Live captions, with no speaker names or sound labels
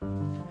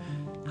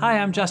Hi,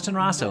 I'm Justin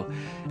Rosso,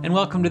 and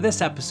welcome to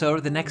this episode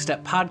of the Next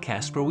Step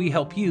podcast, where we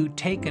help you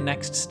take a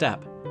next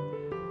step.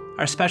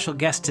 Our special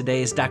guest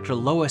today is Dr.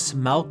 Lois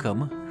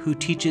Malcolm, who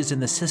teaches in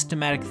the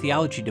Systematic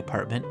Theology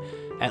Department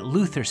at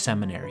Luther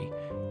Seminary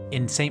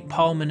in St.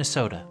 Paul,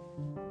 Minnesota.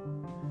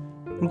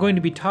 We're going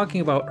to be talking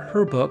about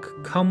her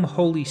book, Come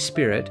Holy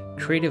Spirit,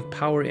 Creative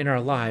Power in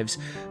Our Lives,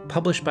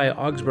 published by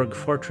Augsburg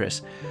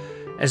Fortress,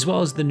 as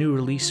well as the new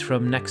release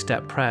from Next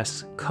Step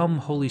Press, Come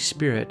Holy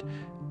Spirit,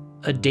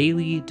 a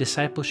daily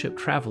discipleship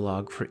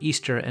travelogue for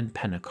Easter and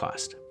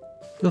Pentecost.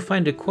 You'll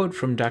find a quote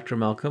from Dr.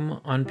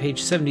 Malcolm on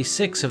page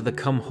 76 of the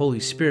Come Holy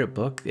Spirit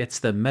book. It's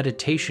the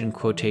meditation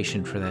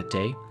quotation for that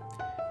day.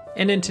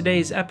 And in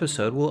today's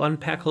episode, we'll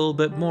unpack a little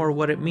bit more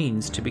what it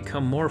means to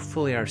become more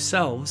fully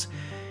ourselves,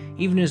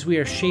 even as we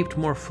are shaped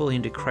more fully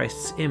into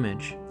Christ's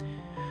image.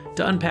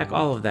 To unpack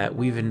all of that,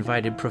 we've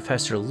invited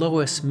Professor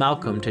Lois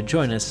Malcolm to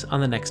join us on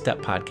the Next Step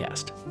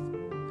podcast.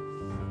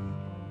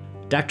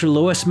 Dr.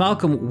 Lois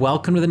Malcolm,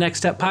 welcome to the Next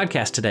Step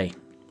podcast today.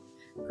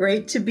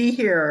 Great to be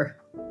here.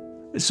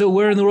 So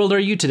where in the world are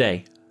you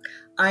today?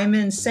 I'm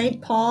in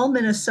St. Paul,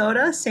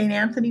 Minnesota, St.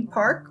 Anthony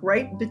Park,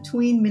 right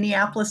between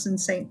Minneapolis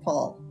and St.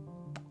 Paul.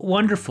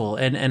 Wonderful.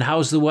 And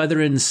how's the weather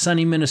in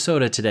sunny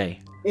Minnesota today?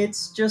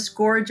 It's just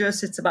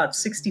gorgeous. It's about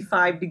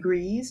 65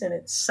 degrees and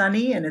it's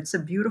sunny and it's a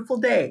beautiful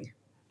day.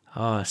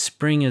 Oh,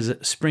 spring is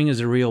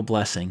a real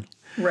blessing.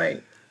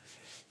 Right.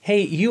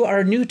 Hey, you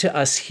are new to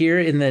us here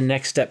in the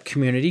Next Step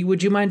community.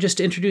 Would you mind just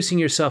introducing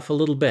yourself a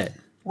little bit?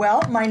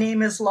 Well, my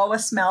name is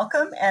Lois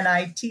Malcolm, and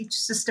I teach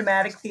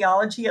systematic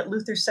theology at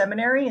Luther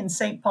Seminary in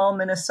St. Paul,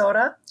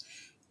 Minnesota.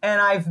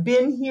 And I've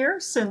been here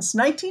since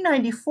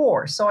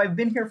 1994, so I've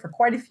been here for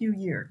quite a few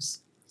years.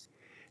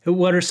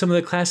 What are some of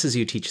the classes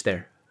you teach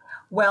there?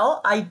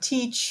 Well, I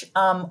teach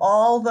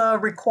all the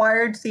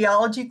required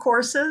theology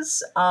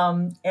courses,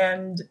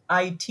 and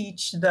I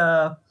teach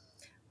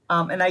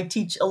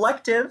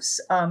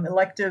electives,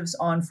 electives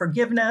on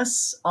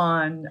forgiveness,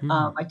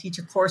 I teach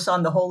a course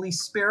on the Holy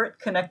Spirit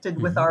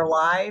connected with our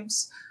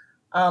lives.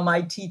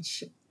 I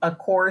teach a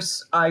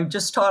course, I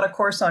just taught a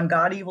course on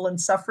God, evil, and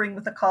suffering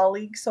with a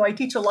colleague. So I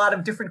teach a lot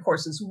of different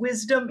courses,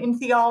 wisdom in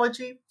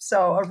theology,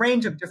 so a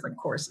range of different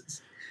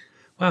courses.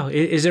 Wow.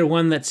 Is there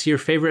one that's your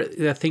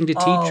favorite thing to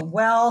teach? Oh,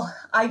 well,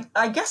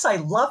 I guess I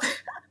love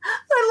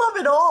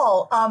it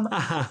all.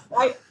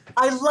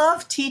 I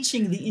love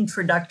teaching the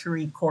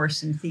introductory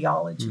course in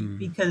theology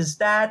because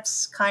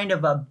that's kind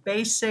of a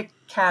basic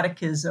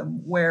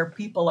catechism where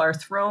people are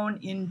thrown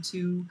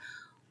into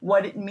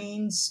what it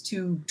means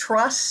to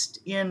trust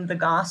in the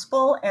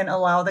gospel and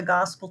allow the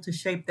gospel to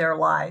shape their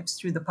lives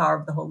through the power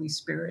of the Holy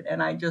Spirit.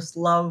 And I just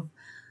love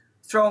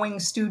throwing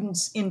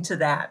students into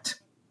that,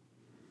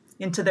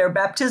 into their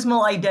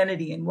baptismal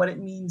identity and what it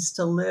means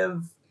to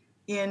live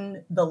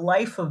in the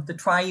life of the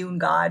triune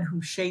God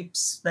who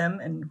shapes them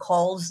and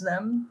calls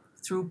them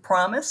through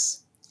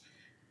promise.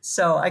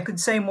 So I could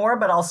say more,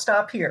 but I'll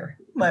stop here.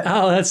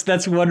 Oh,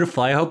 that's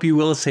wonderful. I hope you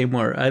will say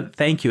more.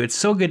 Thank you. It's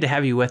so good to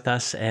have you with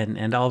us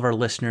and all of our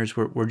listeners.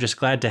 We're just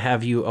glad to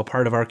have you a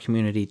part of our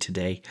community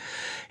today.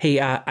 Hey,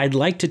 I'd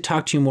like to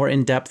talk to you more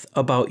in depth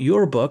about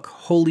your book,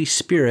 Holy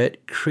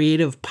Spirit,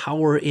 Creative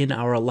Power in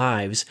Our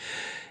Lives.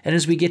 And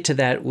as we get to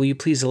that, will you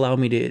please allow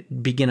me to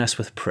begin us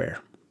with prayer?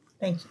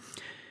 Thank you.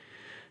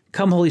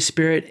 Come, Holy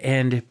Spirit,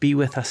 and be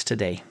with us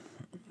today.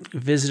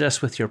 Visit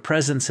us with your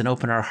presence and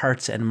open our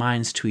hearts and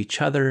minds to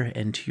each other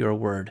and to your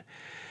word.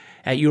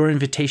 At your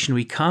invitation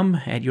we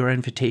come. At your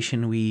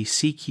invitation we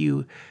seek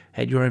you.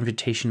 At your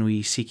invitation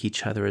we seek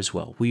each other as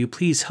well. Will you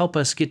please help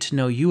us get to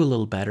know you a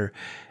little better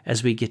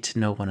as we get to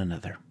know one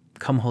another?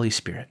 Come, Holy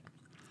Spirit.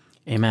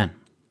 Amen.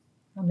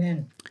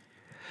 Amen.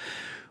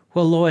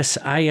 Well, Lois,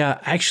 I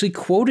actually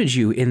quoted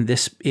you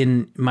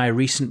in my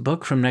recent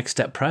book from Next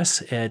Step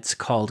Press. It's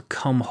called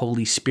Come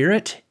Holy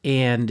Spirit,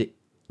 and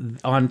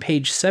on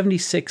page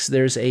 76,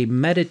 there's a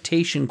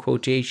meditation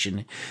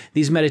quotation.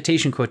 These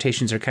meditation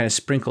quotations are kind of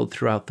sprinkled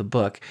throughout the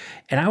book,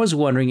 and I was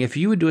wondering if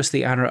you would do us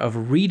the honor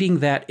of reading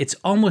that. It's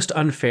almost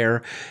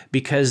unfair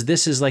because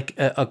this is like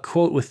a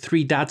quote with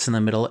 3 dots in the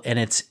middle, and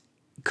it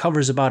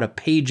covers about a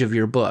page of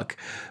your book.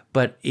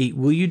 But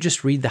will you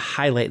just read the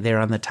highlight there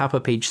on the top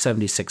of page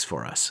 76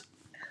 for us?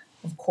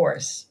 Of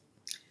course.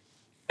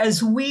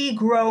 As we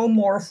grow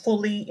more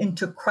fully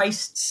into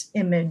Christ's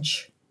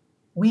image,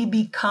 we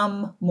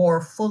become more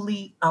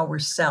fully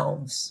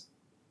ourselves.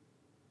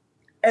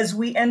 As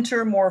we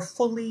enter more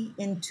fully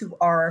into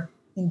our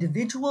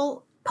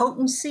individual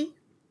potency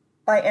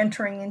by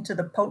entering into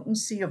the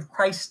potency of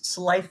Christ's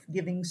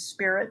life-giving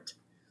Spirit,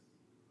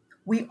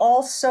 we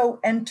also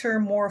enter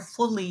more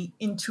fully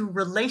into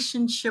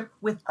relationship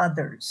with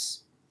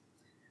others,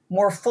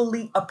 more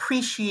fully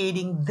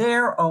appreciating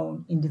their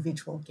own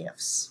individual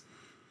gifts.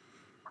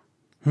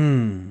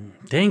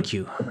 Thank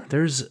you.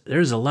 There's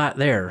a lot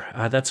there.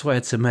 That's why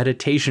it's a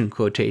meditation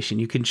quotation.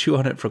 You can chew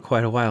on it for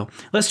quite a while.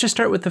 Let's just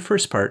start with the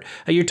first part.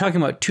 You're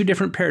talking about 2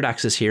 different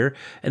paradoxes here.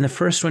 And the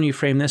first one you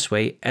frame this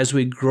way: as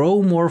we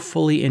grow more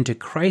fully into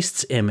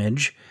Christ's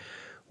image,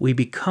 we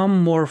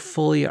become more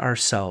fully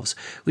ourselves.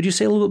 Would you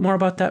say a little bit more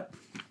about that?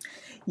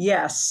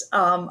 Yes,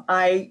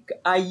 I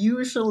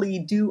usually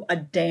do a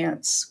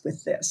dance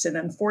with this, and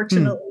Hmm.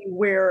 unfortunately,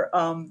 we're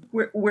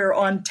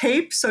on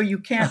tape, so you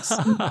can't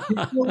see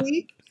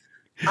visually.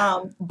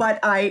 But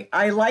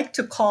I like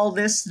to call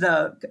this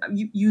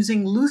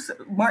using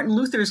Martin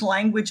Luther's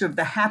language of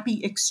the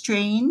happy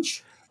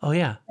exchange. Oh,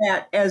 yeah.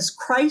 That as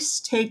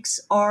Christ takes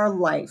our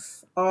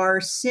life, our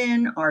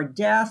sin, our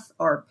death,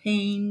 our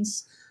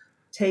pains,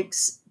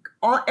 takes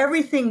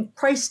everything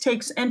Christ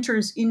takes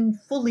enters in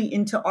fully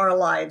into our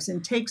lives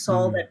and takes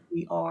all Mm. that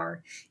we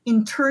are.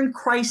 In turn,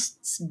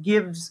 Christ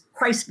gives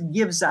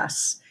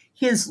us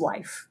his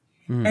life.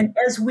 Mm. And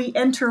as we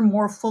enter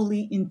more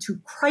fully into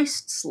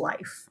Christ's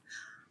life,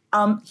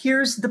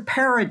 here's the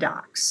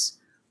paradox.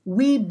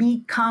 We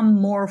become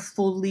more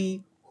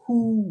fully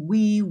who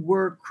we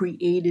were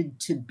created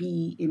to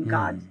be in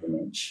God's Mm.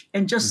 image.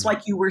 And just Mm.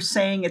 like you were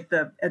saying at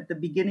the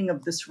beginning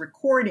of this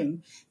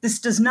recording, this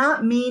does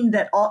not mean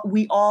that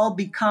we all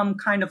become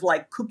kind of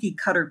like cookie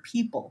cutter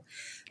people.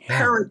 Yeah.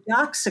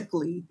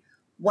 Paradoxically,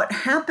 what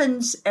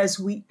happens as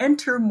we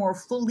enter more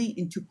fully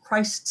into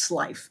Christ's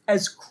life,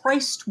 as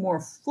Christ more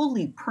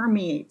fully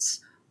permeates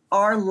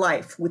our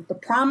life with the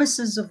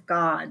promises of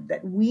God,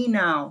 that we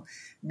now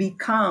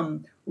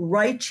become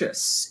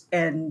righteous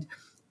and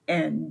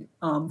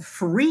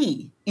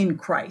free in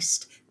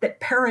Christ, that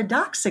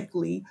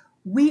paradoxically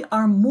we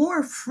are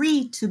more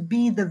free to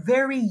be the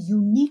very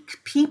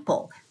unique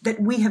people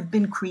that we have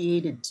been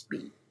created to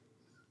be.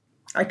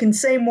 I can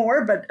say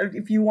more, but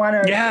if you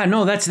want to. Yeah,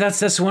 no,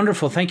 that's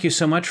wonderful. Thank you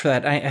so much for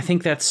that. I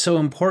think that's so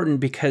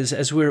important because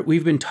as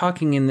we've been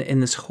talking in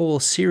this whole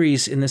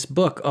series in this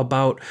book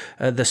about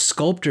the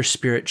sculptor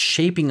spirit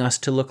shaping us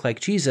to look like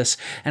Jesus,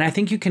 and I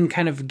think you can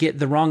kind of get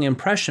the wrong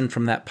impression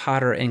from that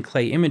potter and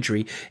clay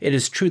imagery. It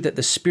is true that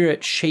the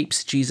Spirit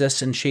shapes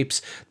Jesus and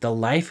shapes the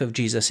life of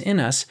Jesus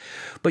in us,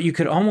 but you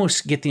could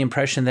almost get the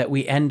impression that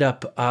we end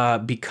up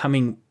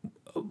becoming,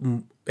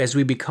 as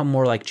we become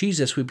more like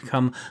Jesus, we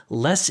become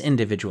less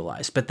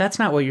individualized. But that's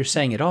not what you're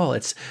saying at all.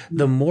 It's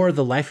the more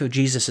the life of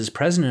Jesus is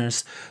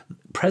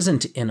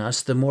present in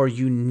us, the more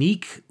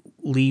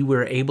uniquely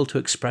we're able to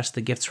express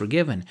the gifts we're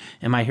given.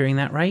 Am I hearing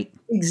that right?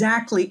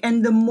 Exactly.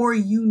 And the more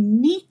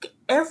unique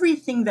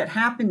everything that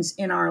happens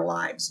in our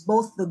lives,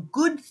 both the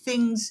good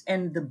things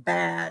and the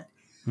bad,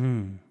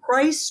 Mm.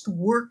 Christ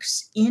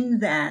works in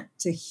that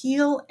to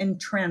heal and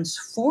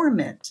transform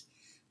it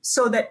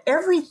so that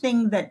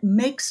everything that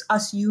makes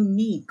us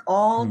unique,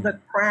 all Mm. the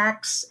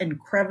cracks and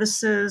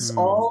crevices, Mm.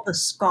 all the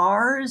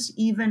scars,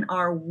 even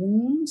our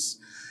wounds,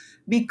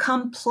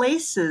 become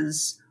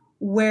places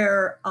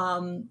where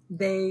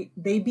they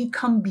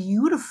become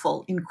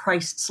beautiful in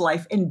Christ's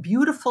life and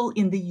beautiful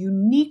in the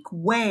unique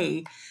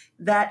way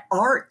that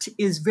art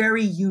is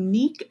very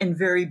unique and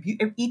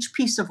each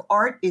piece of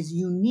art is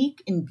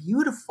unique and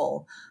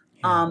beautiful,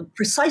 Yeah.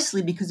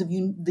 precisely because of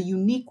the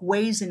unique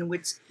ways in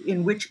which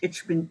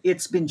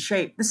it's been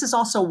shaped. This is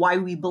also why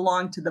we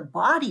belong to the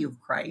body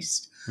of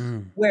Christ,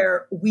 Mm.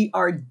 where we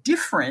are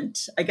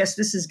different. I guess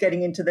this is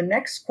getting into the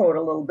next quote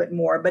a little bit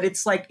more, but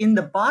it's like in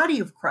the body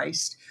of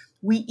Christ,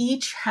 we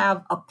each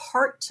have a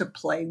part to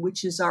play,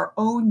 which is our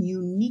own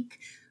unique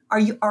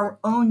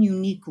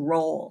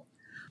role.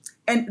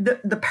 And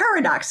the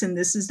paradox in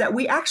this is that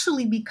we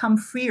actually become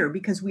freer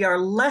because we are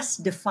less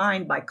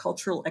defined by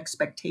cultural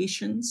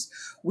expectations.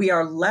 We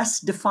are less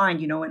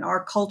defined, in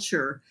our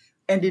culture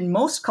and in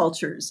most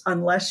cultures,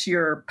 unless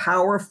you're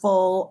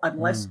powerful,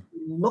 unless Mm.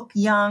 you look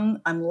young,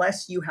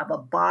 unless you have a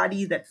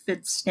body that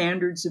fits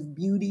standards of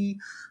beauty,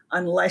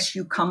 unless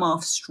you come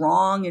off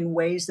strong in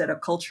ways that a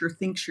culture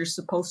thinks you're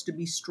supposed to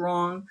be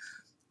strong,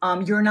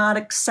 you're not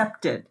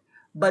accepted.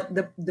 But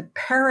the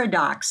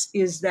paradox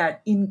is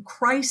that in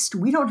Christ,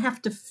 we don't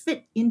have to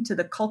fit into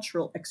the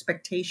cultural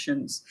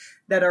expectations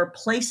that are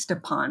placed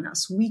upon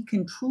us. We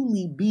can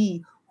truly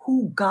be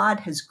who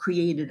God has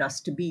created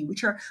us to be,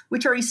 which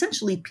are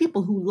essentially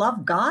people who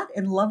love God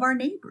and love our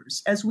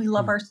neighbors as we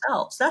love Mm.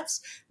 ourselves.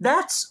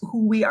 That's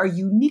who we are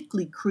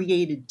uniquely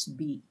created to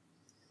be.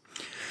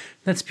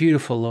 That's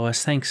beautiful,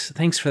 Lois.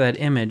 Thanks for that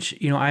image.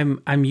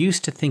 I'm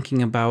used to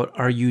thinking about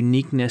our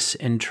uniqueness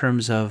in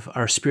terms of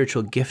our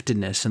spiritual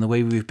giftedness and the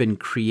way we've been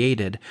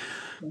created.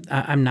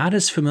 I'm not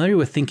as familiar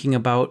with thinking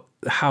about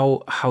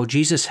how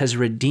Jesus has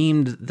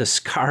redeemed the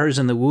scars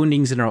and the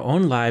woundings in our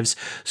own lives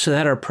so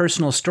that our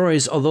personal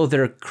stories, although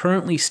they're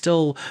currently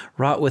still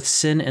wrought with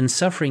sin and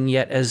suffering,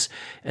 yet as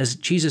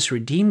Jesus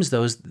redeems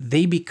those,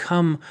 they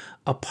become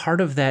a part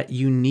of that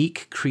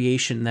unique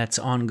creation that's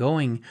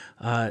ongoing,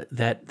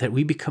 that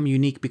we become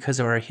unique because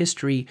of our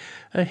history,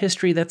 a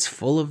history that's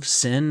full of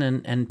sin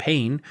and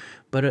pain,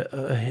 but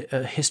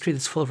a history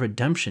that's full of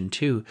redemption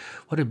too.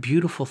 What a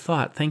beautiful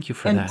thought. Thank you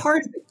for And that.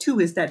 part of it, too,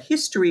 is that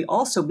history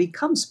also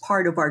becomes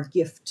part of our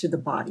gift to the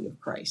body of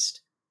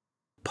Christ.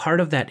 Part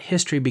of that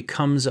history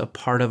becomes a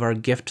part of our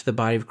gift to the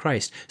body of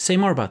Christ. Say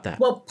more about that.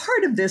 Well,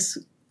 part of this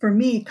for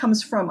me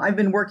comes from I've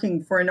been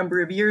working for a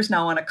number of years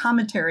now on a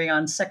commentary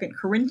on Second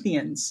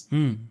Corinthians.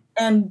 Mm.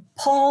 And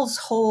Paul's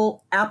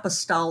whole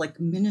apostolic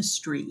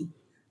ministry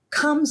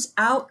comes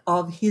out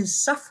of his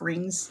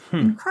sufferings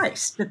in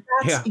Christ. That's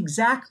Yeah.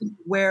 exactly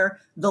where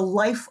the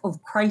life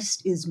of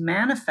Christ is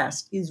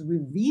manifest, is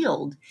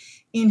revealed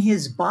in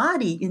his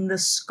body, in the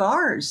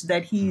scars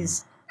that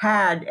he's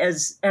had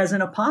as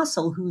an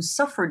apostle who's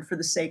suffered for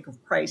the sake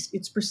of Christ.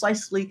 It's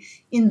precisely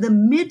in the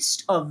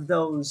midst of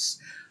those,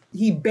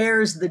 he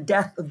bears the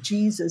death of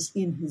Jesus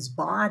in his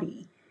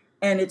body.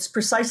 And it's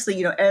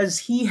precisely, as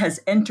he has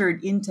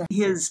entered into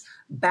his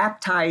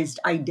baptized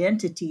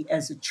identity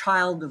as a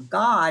child of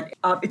God,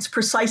 it's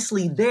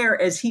precisely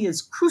there as he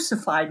is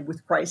crucified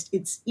with Christ.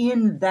 It's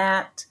in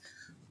that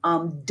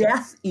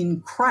death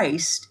in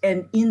Christ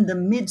and in the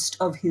midst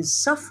of his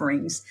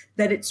sufferings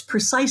that it's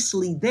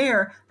precisely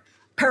there,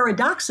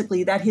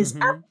 paradoxically, that his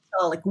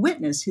apostolic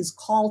witness, his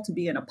call to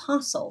be an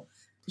apostle,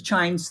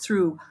 shines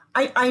through.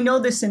 I know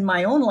this in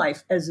my own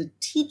life as a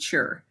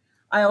teacher.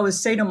 I always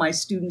say to my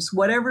students,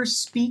 whatever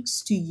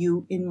speaks to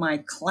you in my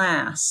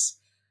class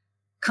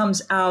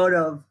comes out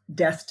of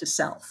death to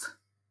self,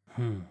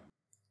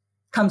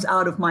 comes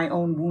out of my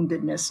own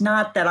woundedness.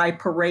 Not that I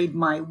parade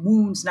my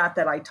wounds, not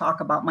that I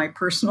talk about my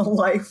personal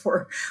life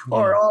or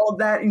all of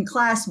that in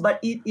class, but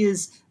it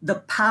is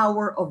the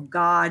power of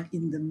God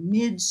in the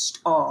midst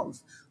of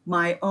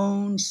my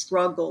own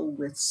struggle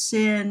with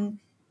sin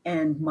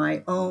and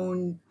my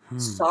own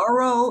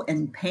sorrow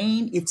and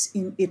pain. It's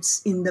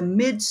in the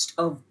midst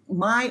of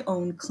my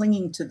own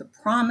clinging to the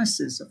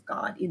promises of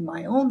God in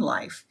my own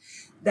life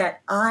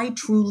that I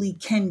truly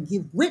can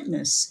give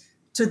witness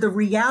to the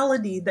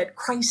reality that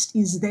Christ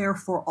is there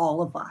for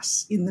all of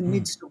us in the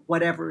midst of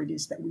whatever it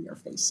is that we are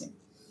facing.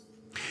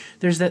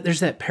 There's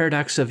that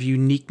paradox of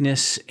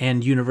uniqueness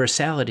and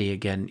universality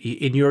again.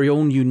 In your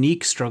own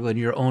unique struggle, in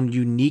your own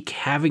unique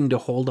having to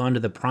hold on to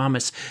the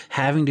promise,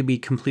 having to be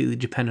completely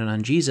dependent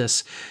on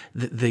Jesus,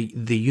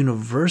 the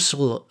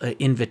universal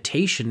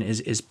invitation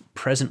is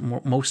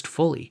present most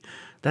fully.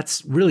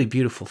 That's really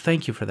beautiful.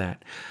 Thank you for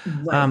that.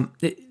 Right.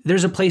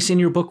 There's a place in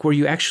your book where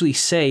you actually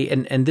say,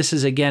 and this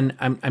is, again,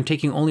 I'm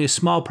taking only a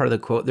small part of the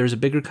quote. There's a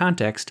bigger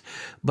context,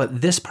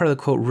 but this part of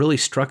the quote really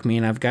struck me,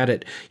 and I've got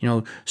it,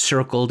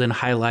 circled and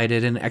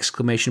highlighted and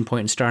exclamation point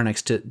and star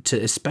next to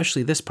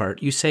especially this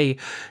part. You say,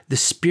 the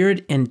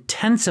Spirit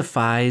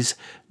intensifies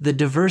the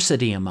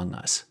diversity among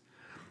us.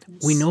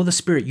 We know the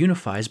Spirit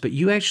unifies, but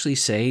you actually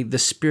say the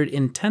Spirit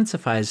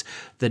intensifies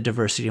the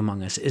diversity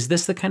among us. Is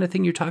this the kind of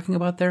thing you're talking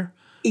about there?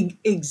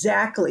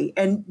 Exactly.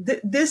 And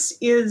this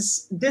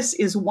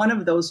is one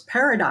of those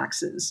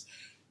paradoxes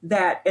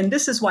that, and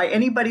this is why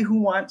anybody who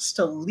wants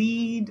to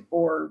lead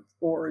or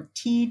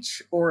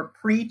teach or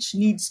preach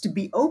needs to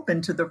be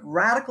open to the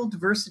radical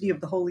diversity of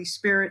the Holy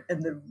Spirit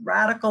and the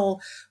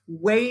radical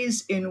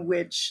ways in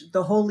which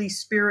the Holy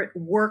Spirit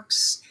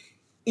works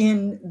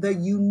in the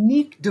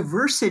unique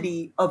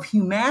diversity of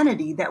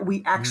humanity that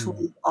we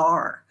actually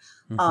are.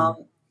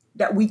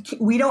 That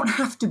we don't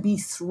have to be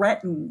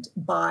threatened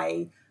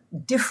by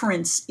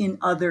difference in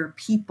other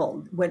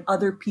people when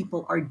other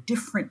people are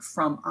different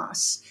from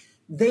us.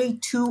 They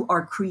too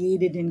are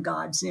created in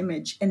God's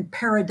image. And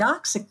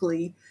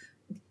paradoxically,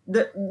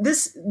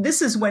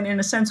 this is when, in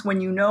a sense, when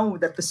you know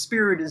that the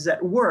Spirit is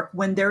at work,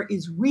 when there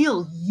is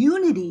real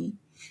unity,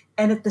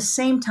 and at the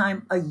same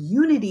time, a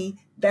unity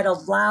that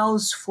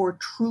allows for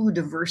true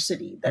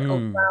diversity, that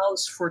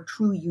allows for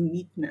true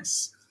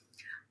uniqueness.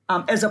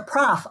 As a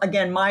prof,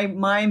 again,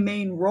 my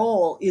main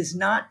role is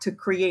not to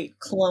create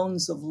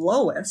clones of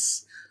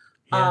Lois,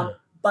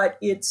 but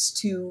it's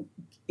to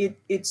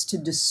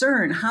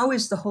discern how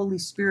is the Holy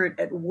Spirit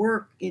at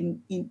work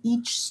in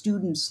each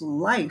student's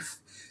life,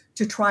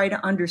 to try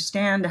to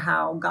understand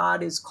how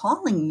God is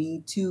calling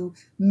me to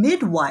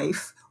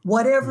midwife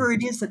whatever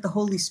it is that the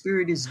Holy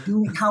Spirit is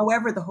doing,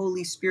 however the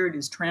Holy Spirit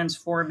is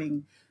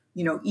transforming,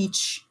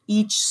 each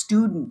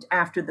student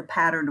after the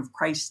pattern of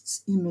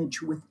Christ's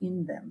image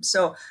within them.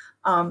 So,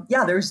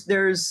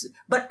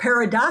 but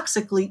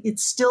paradoxically,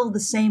 it's still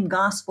the same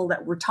gospel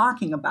that we're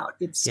talking about.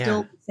 It's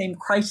still the same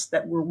Christ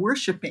that we're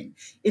worshiping.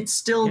 It's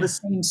still the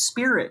same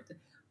Spirit.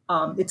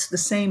 It's the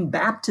same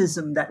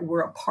baptism that we're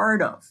a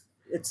part of.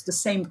 It's the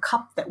same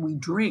cup that we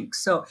drink.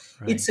 So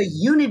it's a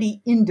unity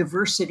in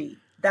diversity.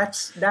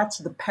 That's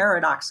the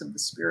paradox of the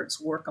Spirit's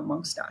work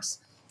amongst us.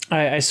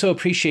 I so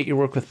appreciate your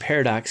work with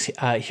paradox.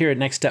 Here at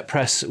Next Step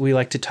Press, we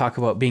like to talk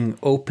about being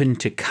open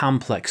to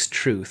complex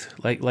truth.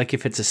 Like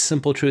if it's a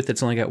simple truth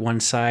that's only got one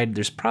side,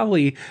 there's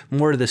probably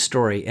more to the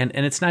story. And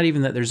it's not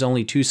even that there's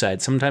only two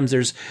sides. Sometimes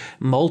there's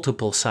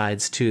multiple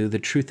sides to the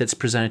truth that's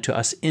presented to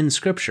us in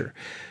Scripture.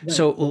 Right.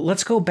 So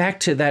let's go back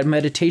to that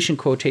meditation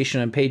quotation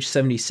on page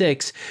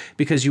 76,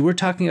 because you were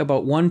talking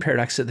about one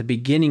paradox at the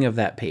beginning of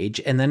that page.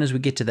 And then as we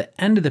get to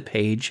the end of the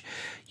page,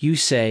 you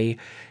say,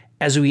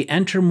 as we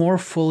enter more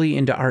fully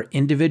into our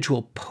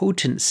individual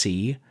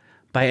potency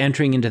by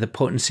entering into the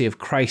potency of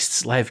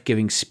Christ's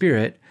life-giving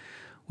Spirit,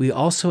 we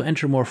also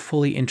enter more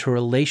fully into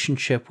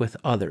relationship with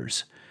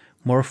others,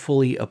 more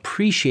fully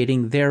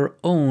appreciating their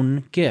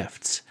own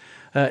gifts.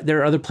 there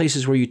are other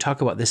places where you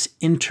talk about this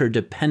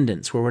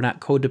interdependence, where we're not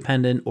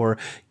codependent or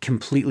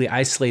completely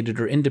isolated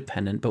or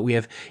independent, but we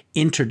have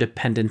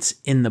interdependence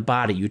in the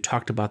body. You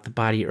talked about the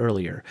body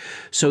earlier.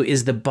 So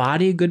is the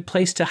body a good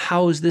place to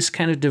house this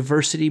kind of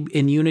diversity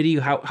in unity?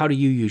 How do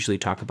you usually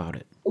talk about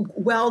it?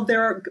 Well,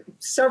 there are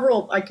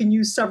several, I can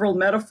use several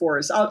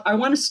metaphors. I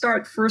want to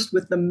start first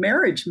with the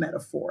marriage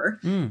metaphor,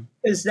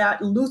 is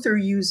that Luther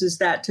uses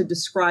that to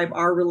describe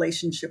our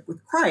relationship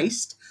with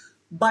Christ.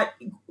 But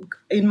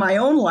in my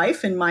own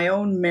life, in my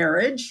own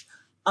marriage,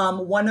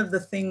 one of the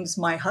things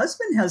my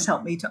husband has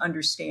helped me to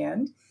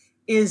understand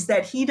is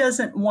that he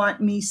doesn't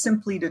want me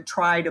simply to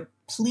try to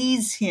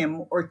please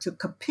him or to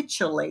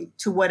capitulate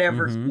to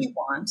whatever he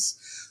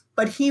wants,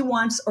 but he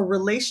wants a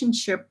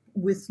relationship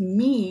with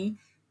me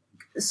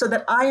so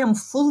that I am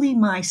fully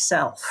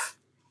myself.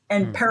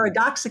 And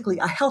paradoxically,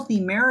 a healthy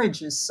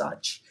marriage is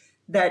such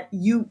that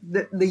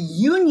the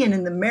union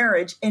in the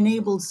marriage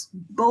enables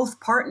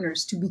both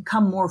partners to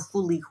become more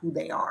fully who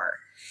they are.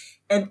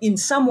 And in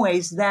some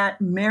ways,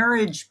 that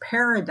marriage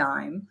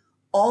paradigm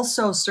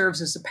also serves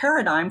as a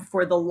paradigm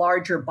for the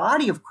larger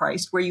body of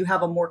Christ, where you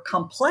have a more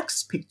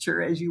complex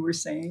picture, as you were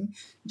saying,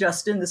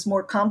 Justin, this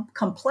more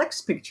complex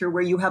picture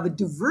where you have a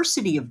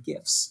diversity of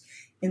gifts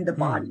in the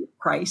body of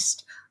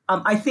Christ.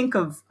 I think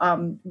of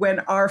when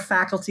our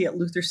faculty at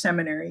Luther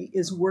Seminary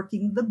is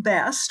working the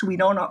best. We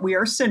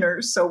are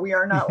sinners, so we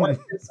are not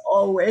like this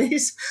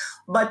always.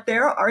 But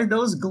there are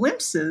those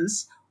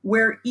glimpses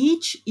where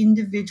each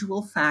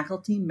individual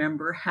faculty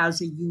member has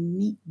a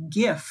unique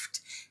gift.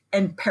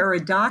 And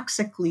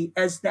paradoxically,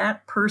 as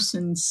that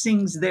person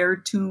sings their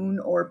tune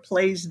or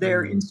plays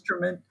their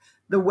instrument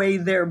the way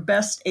they're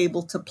best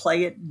able to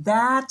play it,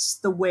 that's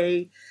the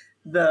way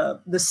the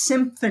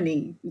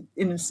symphony,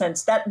 in a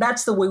sense,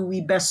 that's the way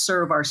we best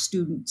serve our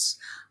students.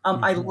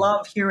 I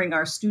love hearing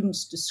our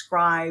students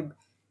describe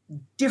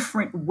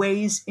different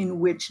ways in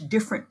which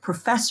different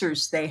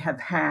professors they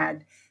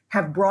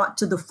have brought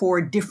to the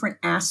fore different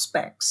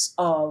aspects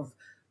of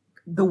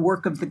the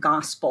work of the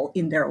gospel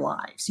in their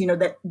lives. You know,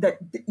 that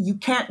you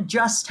can't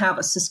just have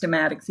a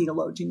systematic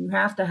theologian. You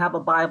have to have a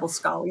Bible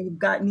scholar.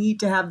 Need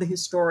to have the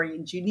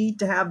historians. You need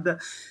to have the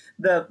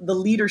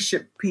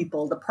leadership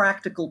people, the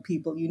practical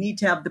people. You need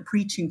to have the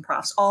preaching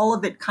profs. All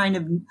of it kind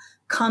of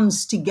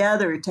comes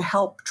together to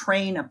help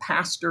train a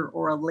pastor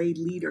or a lay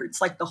leader.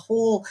 It's like the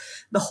whole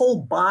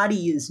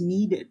body is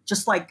needed.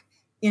 Just like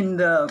in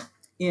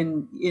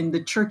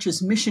the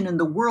church's mission in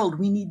the world,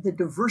 we need the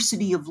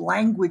diversity of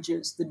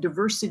languages, the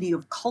diversity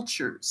of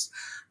cultures,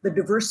 the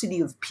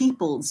diversity of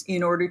peoples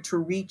in order to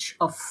reach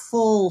the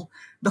full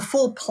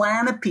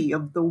panoply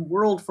of the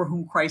world for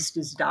whom Christ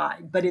has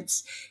died. But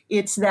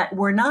it's that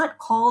we're not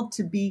called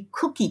to be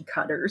cookie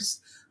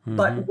cutters,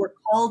 but we're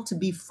called to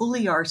be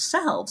fully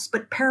ourselves.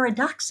 But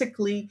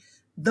paradoxically,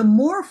 the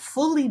more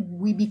fully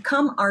we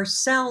become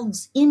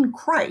ourselves in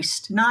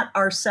Christ, not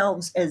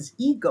ourselves as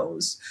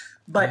egos,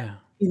 but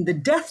in the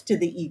death to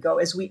the ego,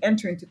 as we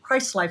enter into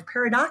Christ's life,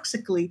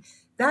 paradoxically,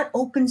 that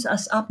opens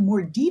us up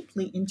more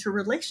deeply into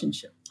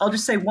relationship. I'll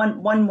just say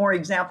one more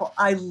example.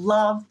 I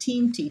love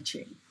team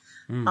teaching.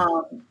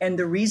 And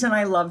the reason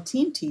I love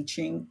team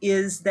teaching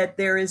is that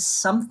there is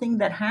something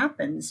that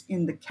happens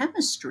in the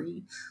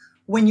chemistry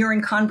when you're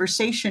in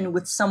conversation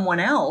with someone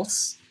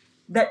else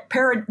that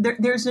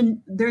there's a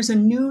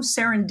new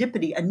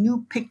serendipity, a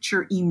new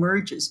picture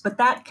emerges. But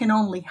that can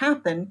only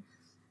happen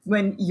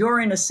when you're,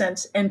 in a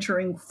sense,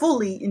 entering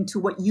fully into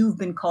what you've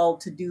been called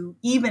to do,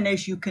 even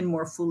as you can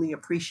more fully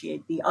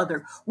appreciate the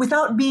other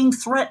without being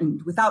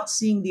threatened, without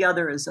seeing the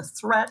other as a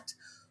threat,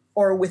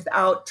 or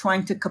without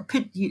trying to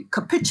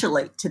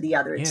capitulate to the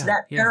other. It's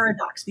that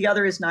paradox. The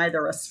other is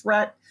neither a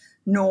threat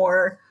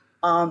nor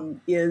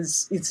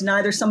it's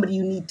neither somebody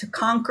you need to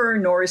conquer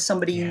nor is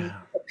somebody you need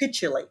to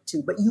capitulate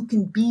to, but you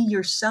can be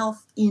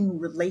yourself in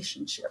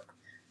relationship.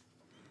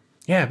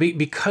 Yeah,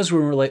 because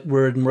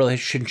we're in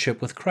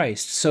relationship with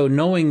Christ. So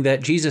knowing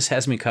that Jesus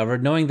has me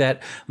covered, knowing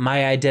that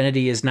my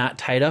identity is not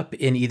tied up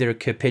in either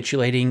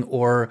capitulating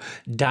or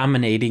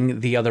dominating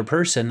the other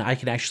person, I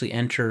can actually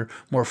enter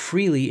more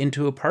freely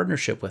into a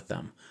partnership with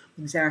them.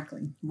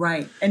 Exactly.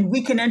 Right. And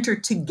we can enter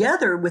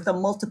together with a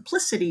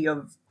multiplicity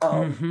of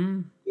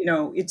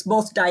it's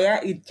both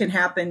it can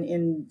happen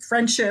in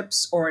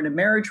friendships or in a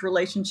marriage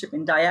relationship,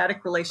 in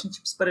dyadic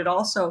relationships, but it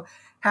also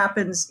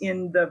happens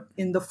in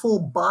the full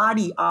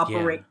body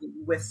operating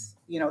with,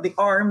 the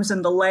arms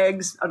and the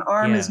legs. An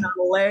arm is not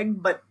a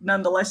leg, but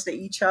nonetheless, they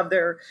each have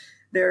their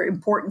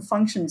important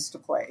functions to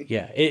play.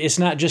 Yeah, it's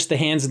not just the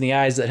hands and the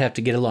eyes that have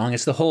to get along.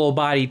 It's the whole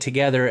body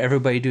together,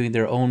 everybody doing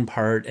their own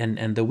part,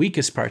 and the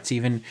weakest parts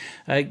even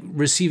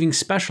receiving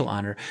special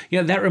honor.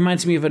 That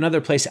reminds me of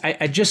another place.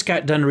 I just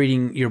got done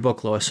reading your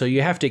book, Lois, so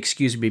you have to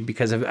excuse me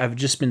because I've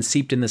just been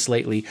seeped in this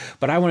lately.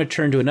 But I want to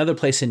turn to another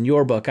place in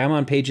your book. I'm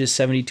on pages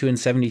 72 and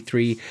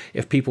 73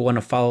 if people want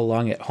to follow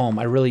along at home.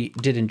 I really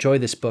did enjoy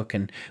this book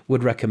and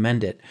would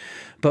recommend it.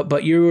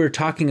 But you were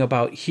talking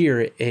about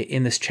here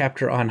in this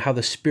chapter on how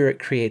the Spirit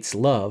creates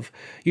love.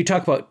 You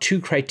talk about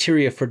 2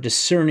 criteria for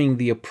discerning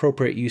the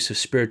appropriate use of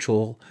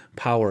spiritual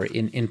power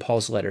in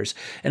Paul's letters.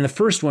 And the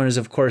first one is,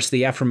 of course,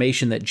 the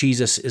affirmation that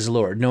Jesus is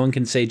Lord. No one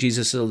can say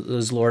Jesus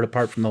is Lord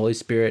apart from the Holy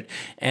Spirit.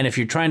 And if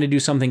you're trying to do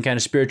something kind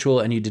of spiritual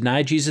and you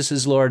deny Jesus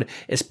is Lord,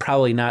 it's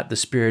probably not the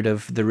Spirit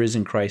of the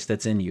risen Christ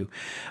that's in you.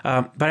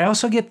 But I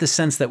also get the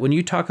sense that when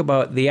you talk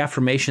about the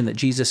affirmation that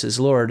Jesus is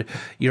Lord,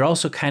 you're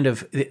also kind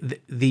of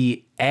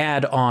the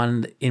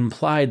add-on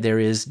implied there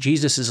is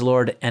Jesus is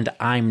Lord and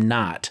I'm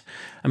not.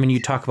 I mean,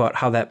 you talk about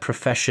how that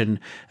profession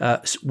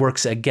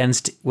works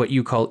against what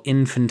you call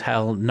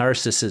infantile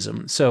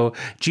narcissism. So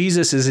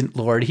Jesus isn't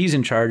Lord, he's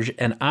in charge,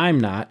 and I'm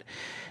not.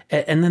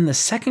 And then the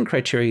second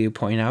criteria you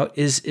point out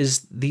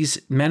is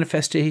these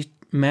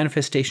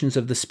manifestations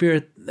of the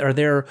Spirit are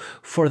there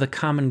for the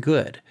common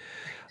good.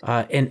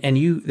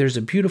 And there's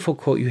a beautiful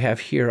quote you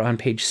have here on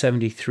page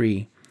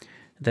 73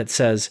 that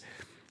says,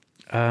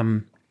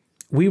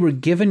 we were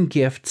given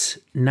gifts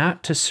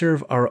not to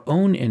serve our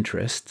own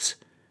interests.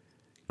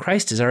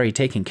 Christ has already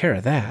taken care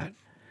of that,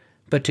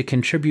 but to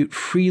contribute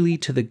freely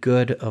to the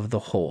good of the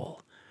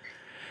whole.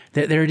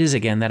 There it is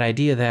again, that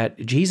idea that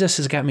Jesus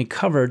has got me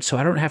covered, so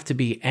I don't have to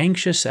be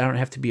anxious, I don't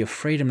have to be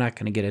afraid I'm not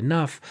going to get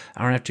enough,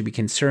 I don't have to be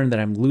concerned that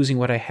I'm losing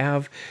what I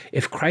have.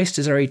 If Christ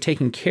has already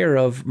taken care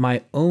of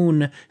my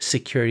own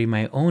security,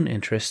 my own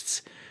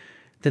interests,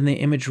 then the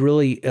image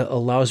really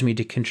allows me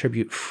to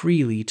contribute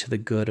freely to the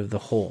good of the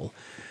whole.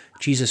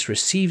 Jesus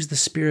receives the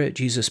Spirit,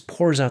 Jesus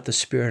pours out the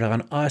Spirit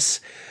on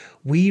us.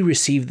 We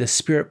receive the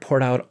Spirit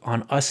poured out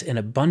on us in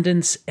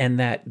abundance, and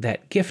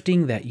that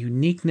gifting, that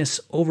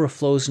uniqueness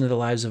overflows into the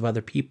lives of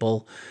other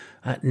people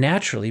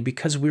naturally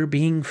because we're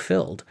being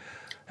filled,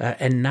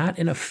 and not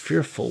in a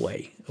fearful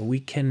way. We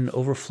can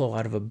overflow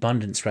out of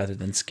abundance rather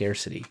than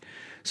scarcity.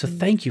 So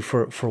thank you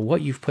for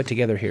what you've put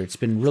together here. It's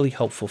been really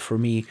helpful for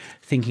me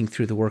thinking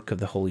through the work of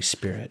the Holy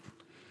Spirit.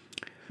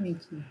 Thank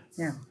you.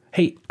 Yeah.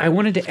 Hey, I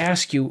wanted to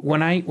ask you,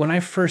 when I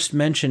first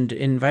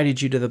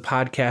invited you to the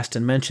podcast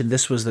and mentioned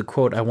this was the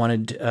quote I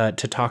wanted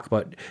to talk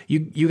about,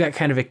 you got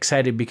kind of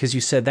excited because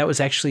you said that was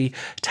actually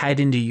tied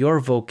into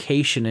your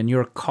vocation and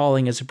your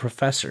calling as a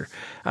professor.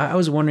 I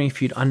was wondering if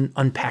you'd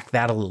unpack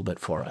that a little bit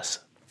for us.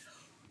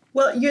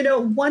 Well,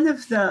 one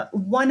of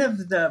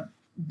the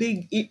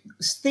big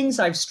things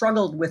I've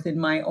struggled with in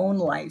my own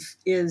life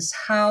is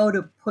how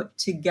to put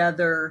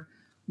together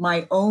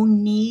my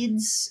own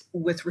needs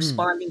with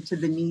responding to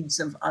the needs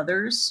of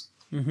others,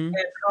 and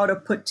how to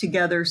put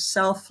together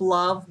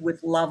self-love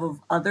with love of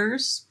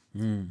others.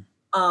 And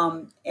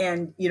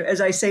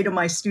as I say to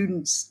my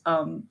students,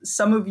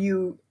 some of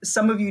you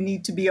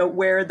need to be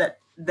aware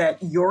that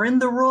you're in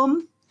the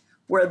room,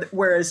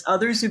 whereas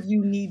others of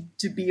you need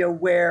to be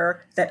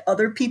aware that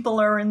other people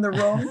are in the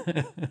room.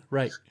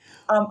 Right.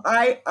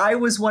 I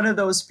was one of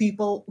those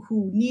people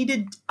who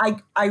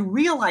I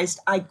realized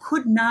I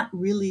could not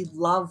really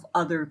love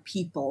other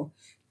people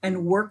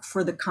and work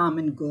for the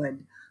common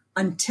good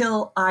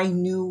until I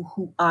knew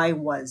who I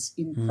was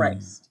in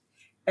Christ.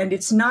 And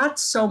it's not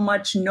so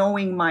much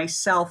knowing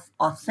myself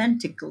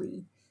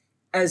authentically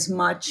as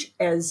much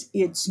as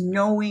it's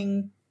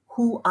knowing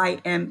who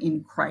I am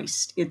in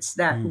Christ. It's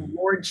that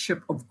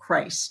lordship of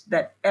Christ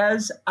that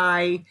as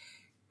I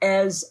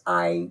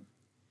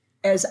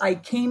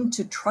came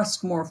to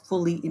trust more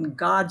fully in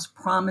God's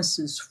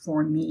promises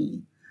for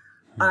me,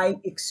 I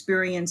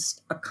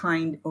experienced a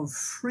kind of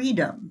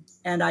freedom,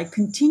 and I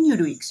continue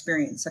to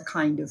experience a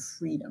kind of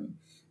freedom.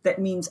 That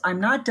means I'm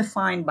not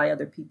defined by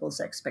other people's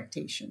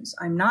expectations.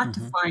 I'm not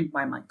defined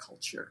by my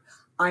culture.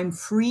 I'm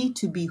free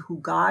to be who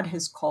God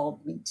has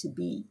called me to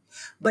be.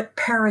 But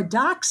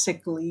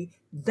paradoxically,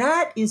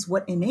 that is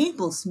what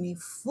enables me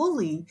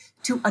fully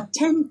to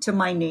attend to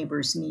my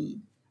neighbor's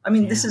need. I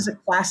mean, this is a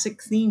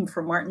classic theme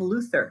for Martin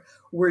Luther.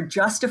 We're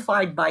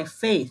justified by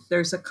faith.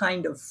 There's a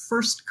kind of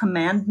first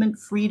commandment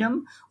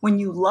freedom. When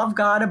you love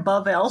God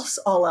above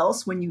all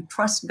else, when you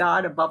trust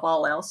God above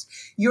all else,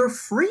 you're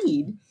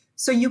freed.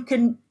 So you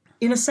can,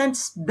 in a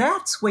sense,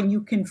 that's when you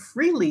can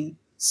freely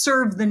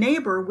serve the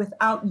neighbor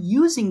without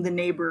using the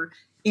neighbor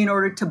in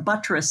order to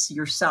buttress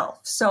yourself.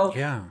 So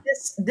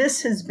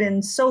this has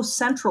been so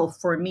central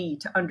for me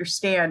to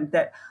understand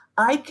that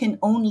I can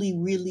only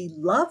really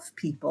love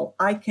people.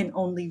 I can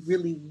only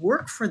really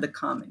work for the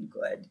common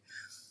good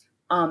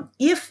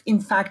if, in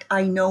fact,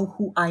 I know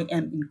who I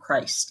am in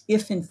Christ.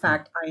 If, in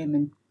fact, I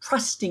am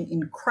trusting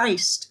in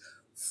Christ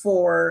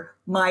for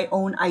my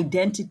own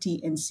identity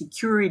and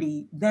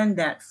security, then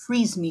that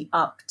frees me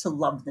up to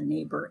love the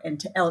neighbor and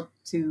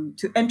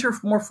to enter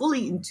more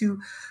fully into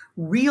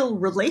real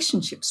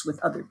relationships with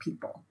other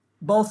people,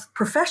 both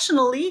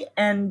professionally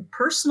and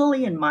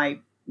personally in my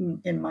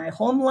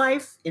home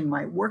life, in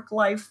my work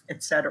life,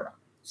 etc.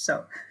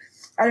 So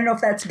I don't know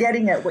if that's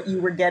getting at what you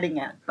were getting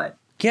at, but.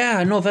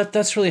 Yeah, no,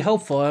 that's really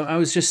helpful. I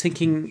was just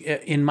thinking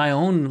in my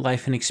own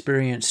life and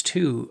experience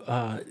too,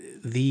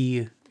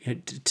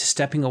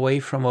 stepping away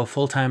from a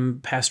full-time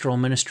pastoral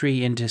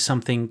ministry into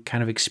something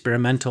kind of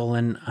experimental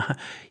and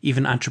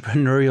even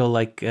entrepreneurial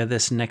like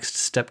this Next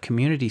Step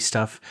community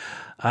stuff.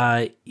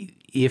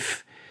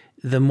 If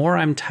the more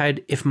I'm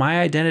tied, if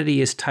my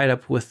identity is tied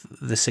up with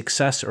the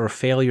success or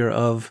failure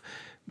of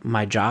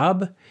my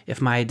job,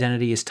 if my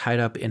identity is tied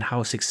up in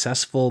how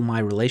successful my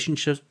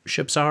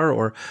relationships are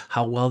or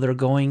how well they're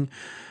going,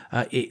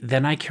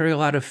 then I carry a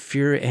lot of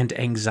fear and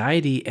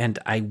anxiety, and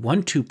I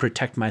want to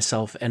protect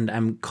myself, and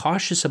I'm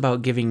cautious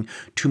about giving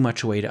too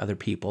much away to other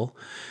people.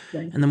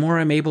 Right. And the more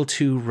I'm able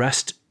to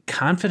rest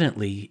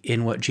confidently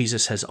in what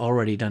Jesus has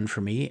already done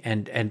for me,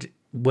 and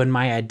when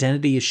my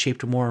identity is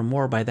shaped more and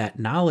more by that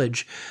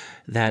knowledge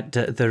that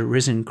the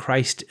risen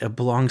Christ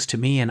belongs to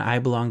me and I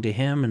belong to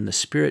him, and the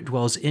Spirit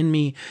dwells in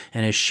me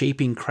and is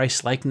shaping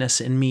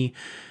Christ-likeness in me,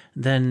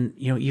 then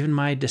even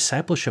my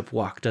discipleship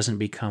walk doesn't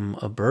become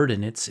a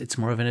burden. It's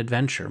more of an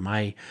adventure.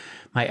 My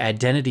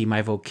identity,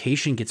 my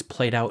vocation gets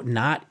played out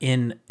not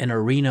in an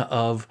arena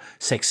of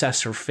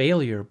success or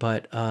failure,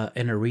 but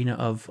an arena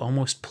of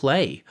almost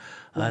play.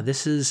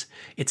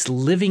 It's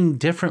living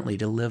differently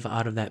to live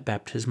out of that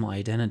baptismal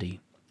identity.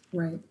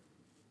 Right.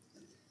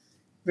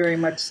 Very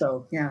much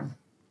so. Yeah.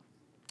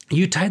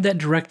 You tied that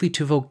directly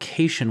to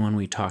vocation when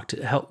we talked.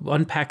 Help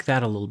unpack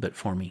that a little bit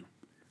for me.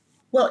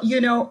 Well,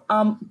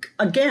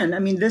 again, I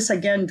mean, this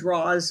again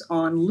draws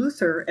on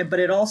Luther, but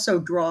it also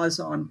draws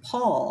on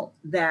Paul,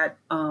 that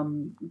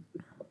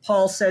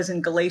Paul says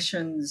in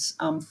Galatians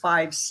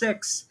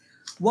 5:6,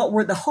 what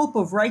were the hope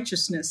of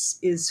righteousness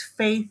is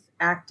faith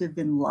active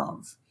in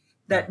love.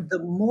 That the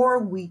more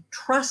we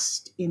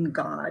trust in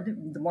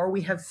God, the more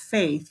we have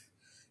faith,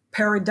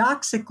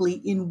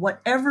 paradoxically, in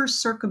whatever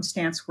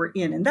circumstance we're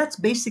in. And that's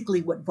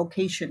basically what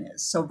vocation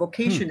is. So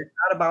vocation is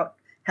not about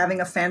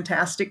having a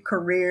fantastic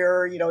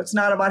career. It's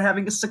not about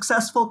having a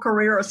successful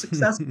career, a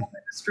successful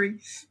ministry.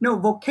 No,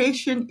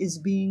 vocation is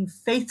being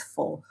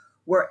faithful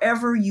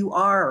wherever you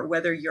are,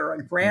 whether you're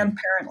a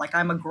grandparent, like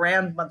I'm a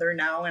grandmother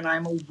now, and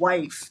I'm a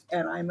wife,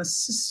 and I'm a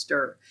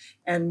sister.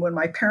 And when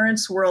my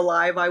parents were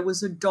alive, I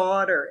was a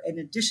daughter. In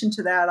addition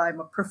to that, I'm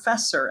a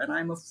professor, and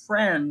I'm a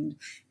friend,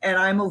 and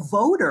I'm a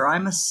voter,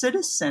 I'm a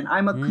citizen,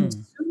 I'm a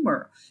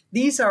consumer.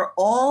 These are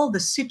all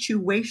the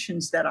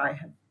situations that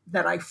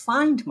I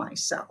find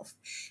myself.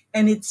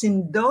 And it's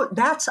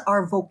that's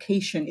our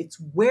vocation. It's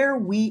where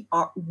we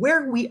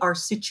are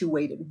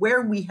situated,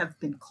 where we have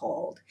been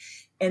called.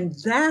 And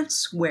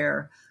that's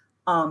where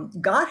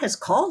God has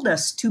called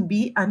us to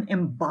be an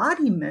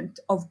embodiment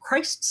of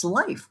Christ's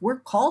life. We're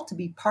called to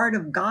be part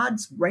of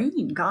God's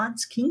reign,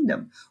 God's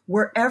kingdom,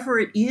 wherever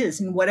it is,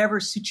 in whatever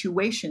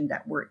situation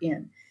that we're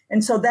in.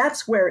 And so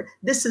that's where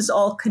this is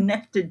all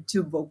connected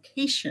to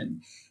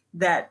vocation,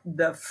 that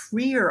the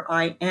freer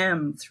I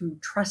am through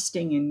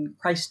trusting in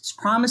Christ's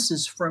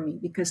promises for me,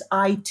 because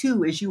I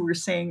too, as you were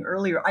saying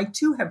earlier, I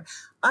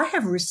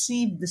have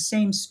received the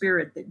same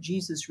Spirit that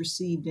Jesus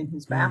received in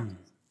his baptism.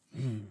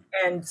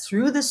 And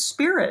through the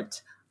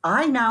Spirit,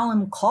 I now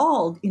am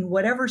called, in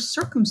whatever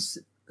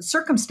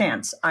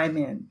circumstance I'm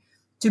in,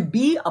 to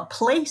be a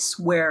place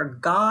where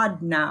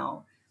God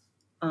now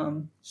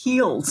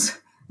heals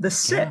the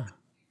sick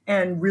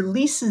and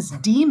releases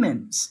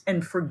demons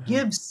and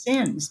forgives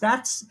sins.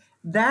 That's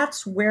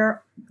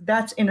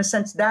in a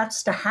sense,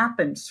 that's to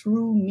happen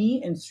through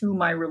me and through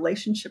my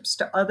relationships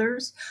to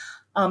others.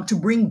 To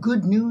bring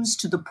good news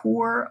to the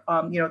poor.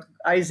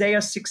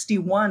 Isaiah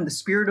 61, the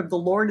Spirit of the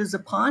Lord is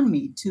upon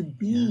me to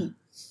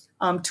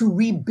to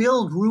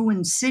rebuild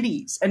ruined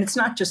cities. And it's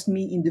not just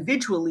me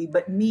individually,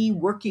 but me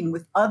working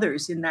with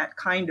others in that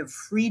kind of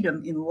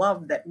freedom in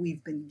love that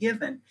we've been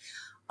given.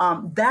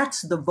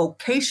 That's the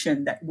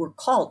vocation that we're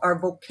called. Our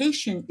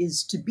vocation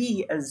is to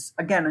be, as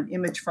again, an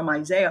image from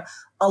Isaiah,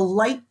 a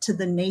light to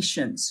the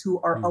nations who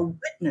are a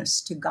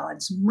witness to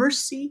God's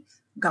mercy,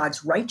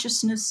 God's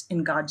righteousness,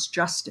 and God's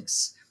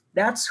justice.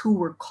 That's who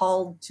we're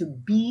called to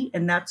be,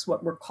 and that's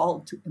what we're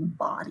called to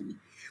embody.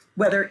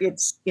 Whether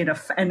it's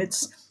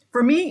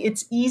for me,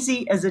 it's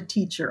easy as a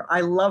teacher.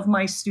 I love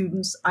my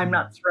students. I'm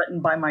not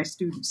threatened by my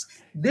students.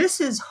 This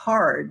is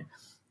hard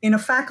in a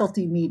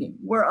faculty meeting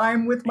where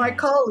I'm with my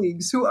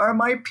colleagues who are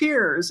my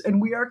peers,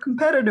 and we are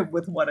competitive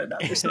with one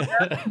another. So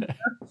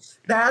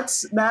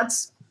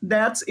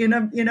that's in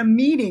a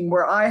meeting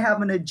where I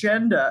have an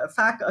agenda,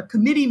 a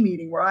committee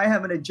meeting where I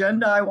have an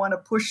agenda I want to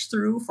push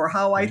through for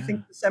how I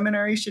think the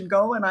seminary should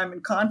go, and I'm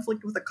in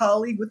conflict with a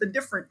colleague with a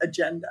different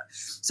agenda.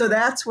 So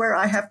that's where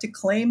I have to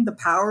claim the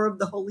power of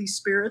the Holy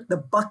Spirit, the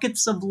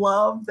buckets of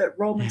love that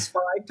Romans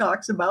 5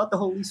 talks about, the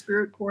Holy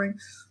Spirit pouring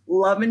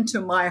love into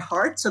my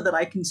heart so that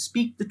I can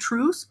speak the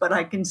truth, but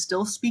I can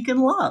still speak in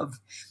love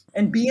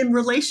and be in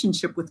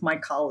relationship with my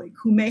colleague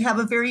who may have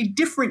a very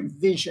different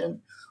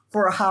vision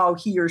for how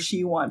he or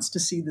she wants to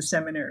see the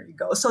seminary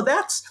go. So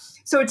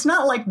it's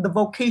not like the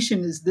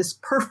vocation is this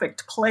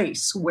perfect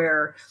place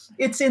where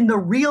it's in the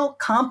real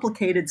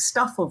complicated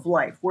stuff of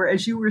life, where,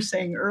 as you were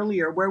saying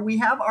earlier, where we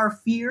have our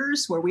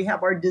fears, where we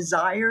have our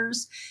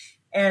desires,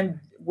 and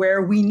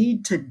where we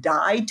need to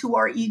die to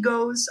our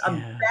egos.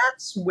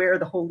 That's where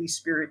the Holy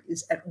Spirit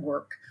is at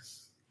work,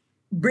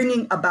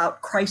 bringing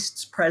about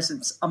Christ's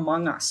presence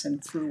among us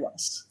and through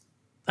us.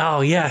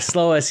 Oh, yes,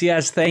 Lois.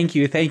 Yes. Thank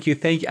you. Thank you.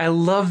 Thank you. I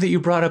love that you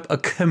brought up a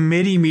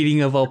committee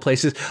meeting of all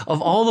places. Of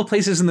all the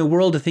places in the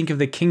world to think of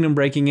the kingdom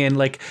breaking in,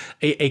 like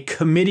a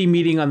committee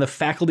meeting on the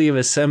faculty of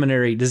a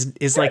seminary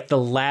is like the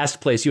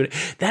last place you would.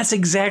 That's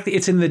exactly.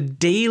 It's in the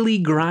daily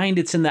grind.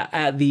 It's in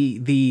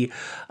the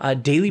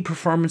daily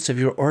performance of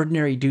your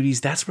ordinary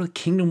duties. That's where the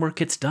kingdom work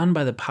gets done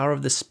by the power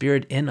of the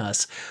Spirit in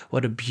us.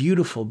 What a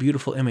beautiful,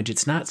 beautiful image.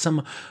 It's not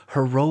some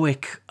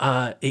heroic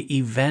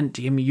event.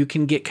 I mean, you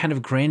can get kind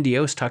of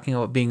grandiose talking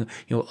about being,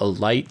 a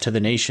light to the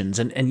nations,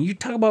 and you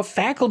talk about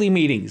faculty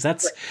meetings.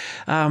 That's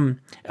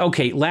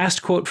okay.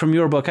 Last quote from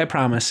your book, I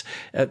promise.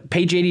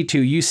 Page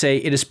 82. You say,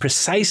 "It is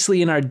precisely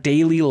in our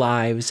daily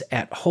lives,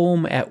 at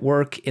home, at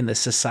work, in the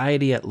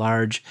society at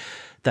large,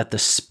 that the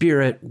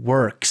Spirit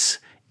works,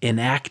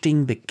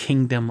 enacting the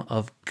kingdom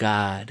of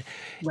God."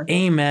 Right.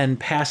 Amen.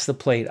 Pass the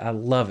plate. I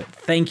love it.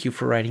 Thank you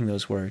for writing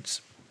those words.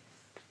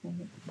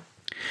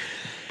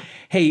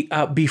 Hey,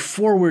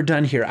 before we're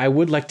done here, I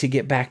would like to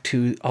get back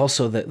to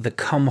also the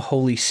Come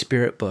Holy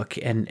Spirit book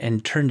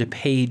and turn to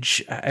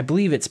page, I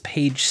believe it's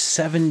page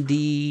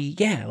 70.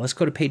 Yeah, let's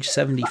go to page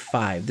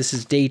 75. This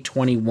is day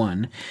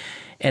 21.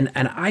 And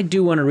I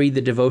do want to read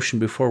the devotion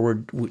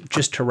before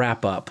just to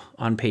wrap up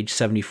on page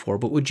 74.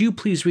 But would you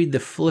please read the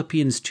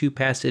Philippians 2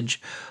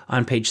 passage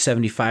on page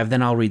 75?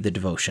 Then I'll read the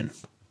devotion.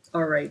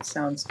 All right,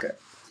 sounds good.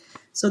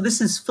 So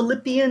this is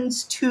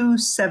Philippians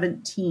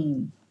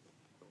 2:17.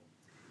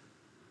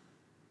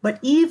 "But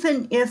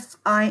even if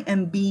I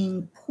am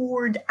being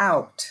poured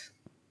out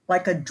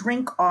like a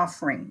drink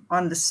offering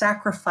on the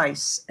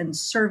sacrifice and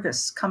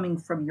service coming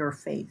from your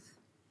faith,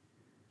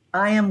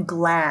 I am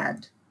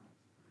glad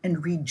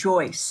and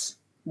rejoice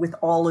with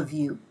all of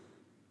you."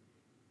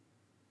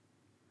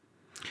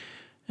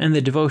 And the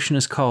devotion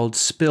is called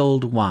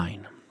Spilled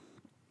Wine.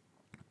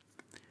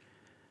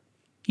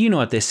 You know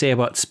what they say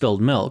about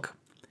spilled milk,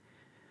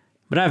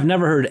 but I've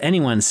never heard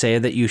anyone say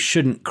that you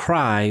shouldn't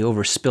cry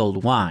over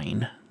spilled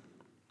wine.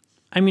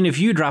 I mean, if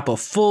you drop a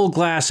full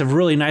glass of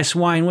really nice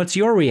wine, what's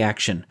your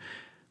reaction?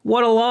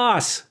 What a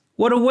loss!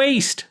 What a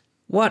waste!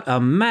 What a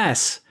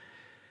mess!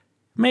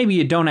 Maybe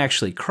you don't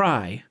actually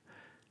cry,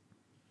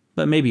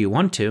 but maybe you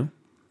want to.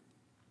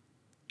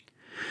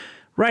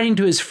 Writing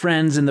to his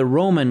friends in the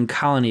Roman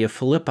colony of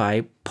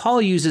Philippi,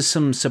 Paul uses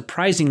some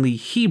surprisingly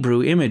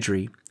Hebrew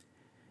imagery.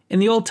 In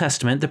the Old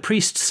Testament, the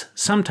priests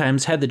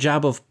sometimes had the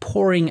job of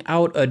pouring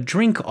out a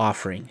drink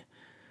offering.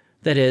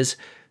 That is,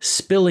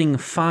 spilling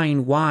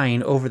fine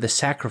wine over the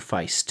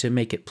sacrifice to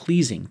make it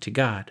pleasing to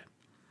God.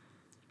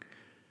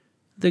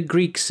 The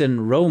Greeks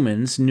and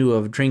Romans knew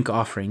of drink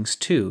offerings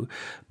too,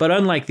 but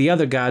unlike the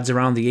other gods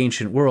around the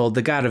ancient world,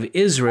 the God of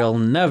Israel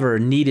never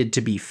needed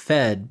to be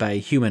fed by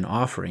human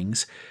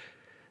offerings.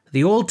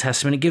 The Old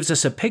Testament gives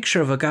us a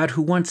picture of a God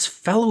who wants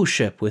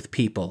fellowship with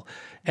people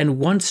and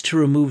wants to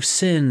remove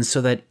sins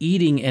so that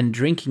eating and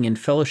drinking in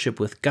fellowship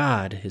with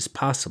God is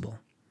possible.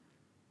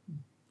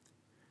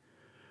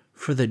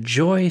 For the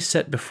joy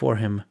set before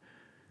him,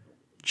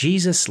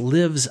 Jesus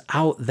lives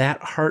out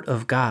that heart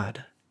of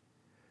God.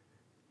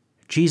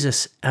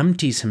 Jesus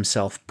empties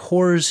himself,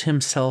 pours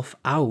himself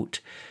out,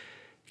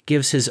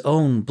 gives his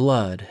own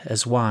blood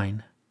as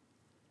wine.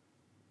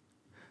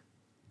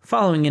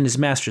 Following in his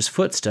master's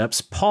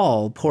footsteps,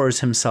 Paul pours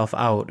himself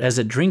out as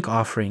a drink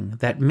offering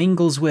that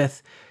mingles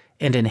with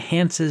and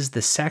enhances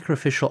the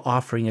sacrificial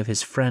offering of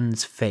his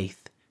friend's faith.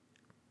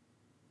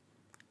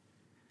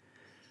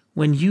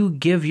 When you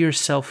give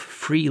yourself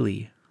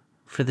freely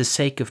for the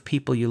sake of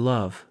people you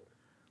love,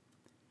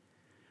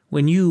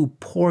 when you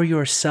pour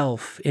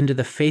yourself into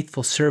the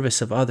faithful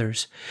service of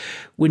others,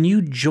 when you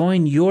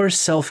join your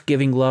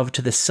self-giving love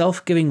to the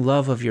self-giving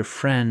love of your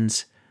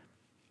friends,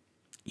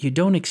 you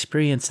don't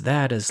experience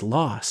that as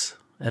loss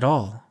at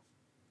all.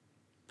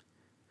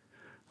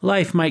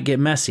 Life might get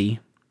messy,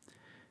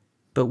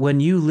 but when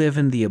you live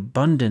in the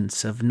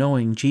abundance of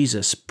knowing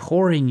Jesus,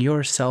 pouring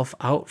yourself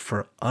out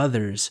for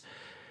others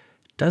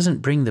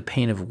doesn't bring the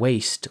pain of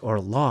waste or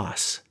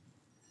loss.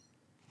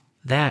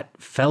 That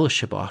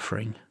fellowship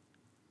offering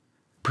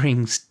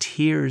brings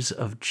tears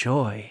of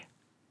joy.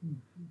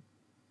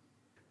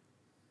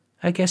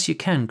 I guess you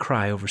can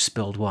cry over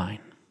spilled wine.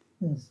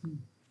 Mm-hmm.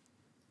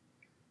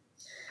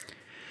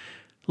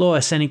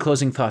 Lois, any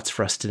closing thoughts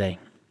for us today?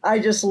 I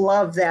just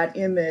love that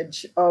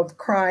image of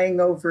crying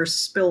over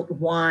spilt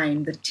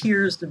wine, the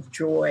tears of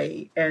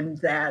joy, and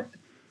that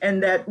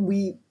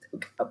we,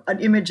 an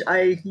image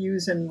I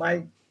use in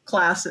my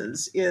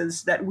classes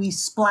is that we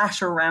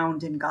splash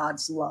around in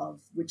God's love,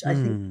 which I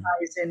think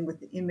ties in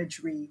with the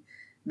imagery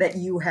that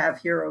you have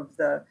here of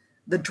the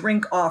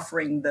drink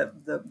offering, the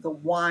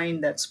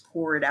wine that's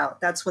poured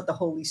out. That's what the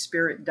Holy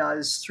Spirit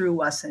does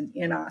through us and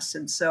in us.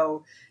 And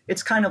so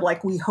it's kind of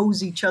like we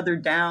hose each other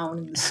down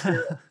in the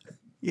Spirit.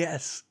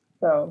 Yes.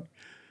 So.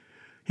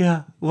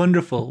 Yeah,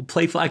 wonderful,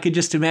 playful. I could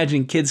just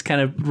imagine kids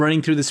kind of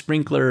running through the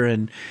sprinkler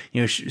and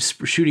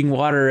shooting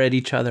water at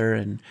each other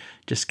and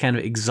just kind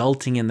of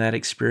exulting in that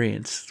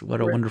experience. What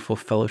a wonderful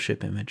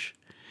fellowship image.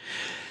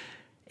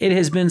 It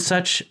has been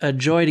such a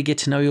joy to get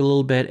to know you a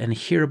little bit and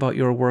hear about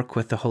your work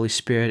with the Holy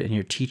Spirit and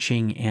your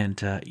teaching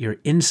and your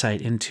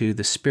insight into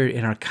the Spirit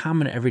in our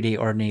common, everyday,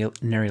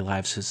 ordinary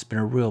lives. It's been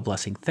a real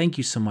blessing. Thank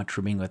you so much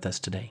for being with us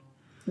today.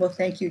 Well,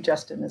 thank you,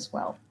 Justin, as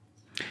well.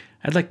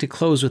 I'd like to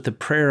close with the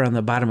prayer on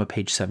the bottom of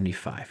page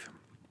 75.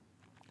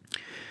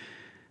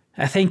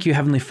 I thank you,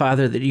 Heavenly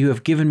Father, that you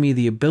have given me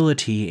the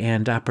ability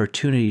and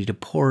opportunity to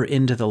pour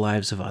into the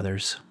lives of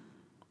others.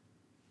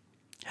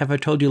 Have I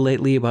told you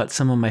lately about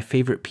some of my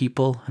favorite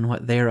people and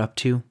what they're up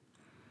to?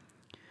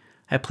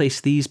 I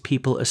place these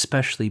people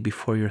especially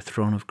before your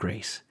throne of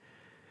grace.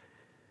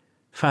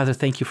 Father,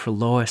 thank you for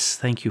Lois.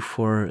 Thank you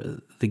for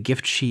the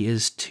gift she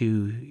is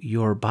to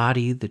your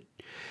body,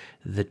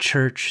 the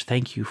church.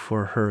 Thank you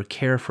for her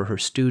care for her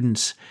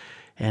students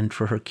and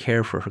for her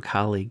care for her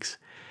colleagues.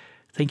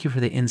 Thank you for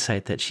the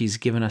insight that she's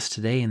given us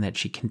today and that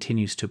she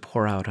continues to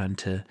pour out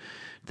onto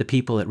the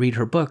people that read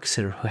her books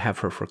or who have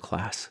her for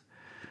class.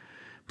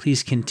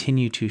 Please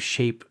continue to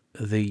shape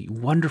the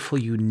wonderful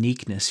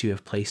uniqueness you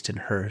have placed in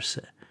her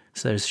so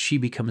that as she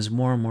becomes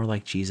more and more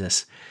like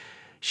Jesus,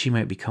 she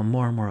might become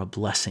more and more a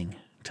blessing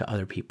to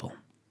other people.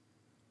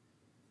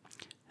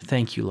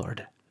 Thank you,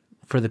 Lord,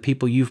 for the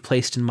people you've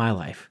placed in my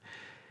life.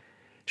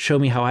 Show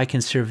me how I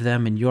can serve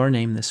them in your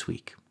name this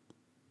week.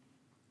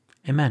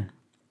 Amen.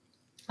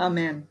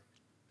 Amen.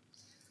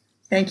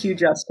 Thank you,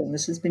 Justin.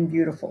 This has been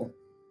beautiful.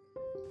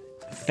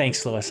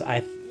 Thanks, Lois.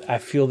 I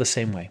feel the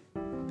same way.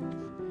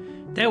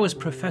 That was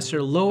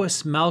Professor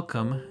Lois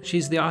Malcolm.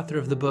 She's the author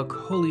of the book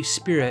Holy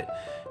Spirit,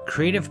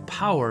 Creative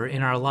Power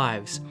in Our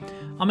Lives.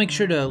 I'll make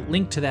sure to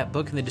link to that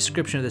book in the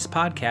description of this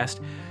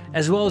podcast,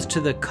 as well as to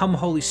the Come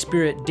Holy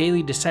Spirit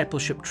Daily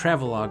Discipleship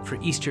Travelogue for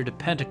Easter to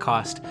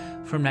Pentecost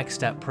from Next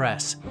Step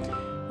Press.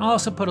 I'll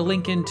also put a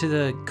link into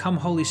the Come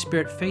Holy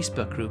Spirit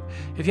Facebook group.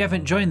 If you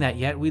haven't joined that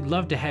yet, we'd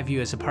love to have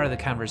you as a part of the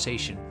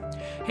conversation.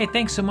 Hey,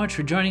 thanks so much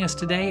for joining us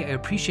today. I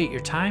appreciate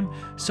your time.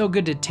 So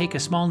good to take a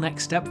small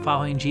next step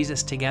following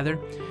Jesus together.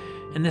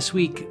 And this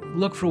week,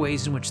 look for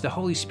ways in which the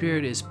Holy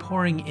Spirit is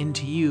pouring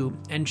into you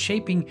and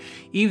shaping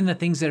even the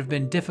things that have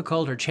been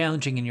difficult or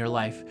challenging in your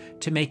life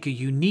to make a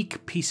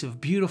unique piece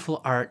of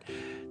beautiful art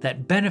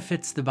that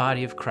benefits the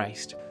body of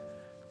Christ.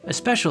 A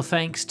special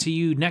thanks to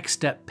you Next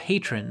Step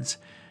patrons.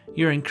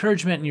 Your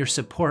encouragement and your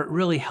support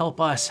really help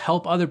us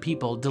help other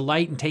people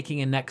delight in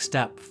taking a next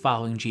step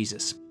following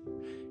Jesus.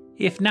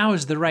 If now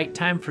is the right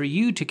time for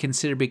you to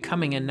consider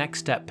becoming a Next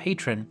Step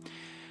patron,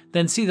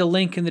 then see the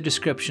link in the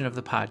description of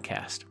the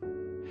podcast.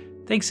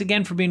 Thanks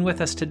again for being with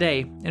us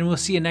today, and we'll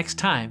see you next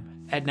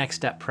time at Next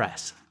Step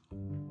Press.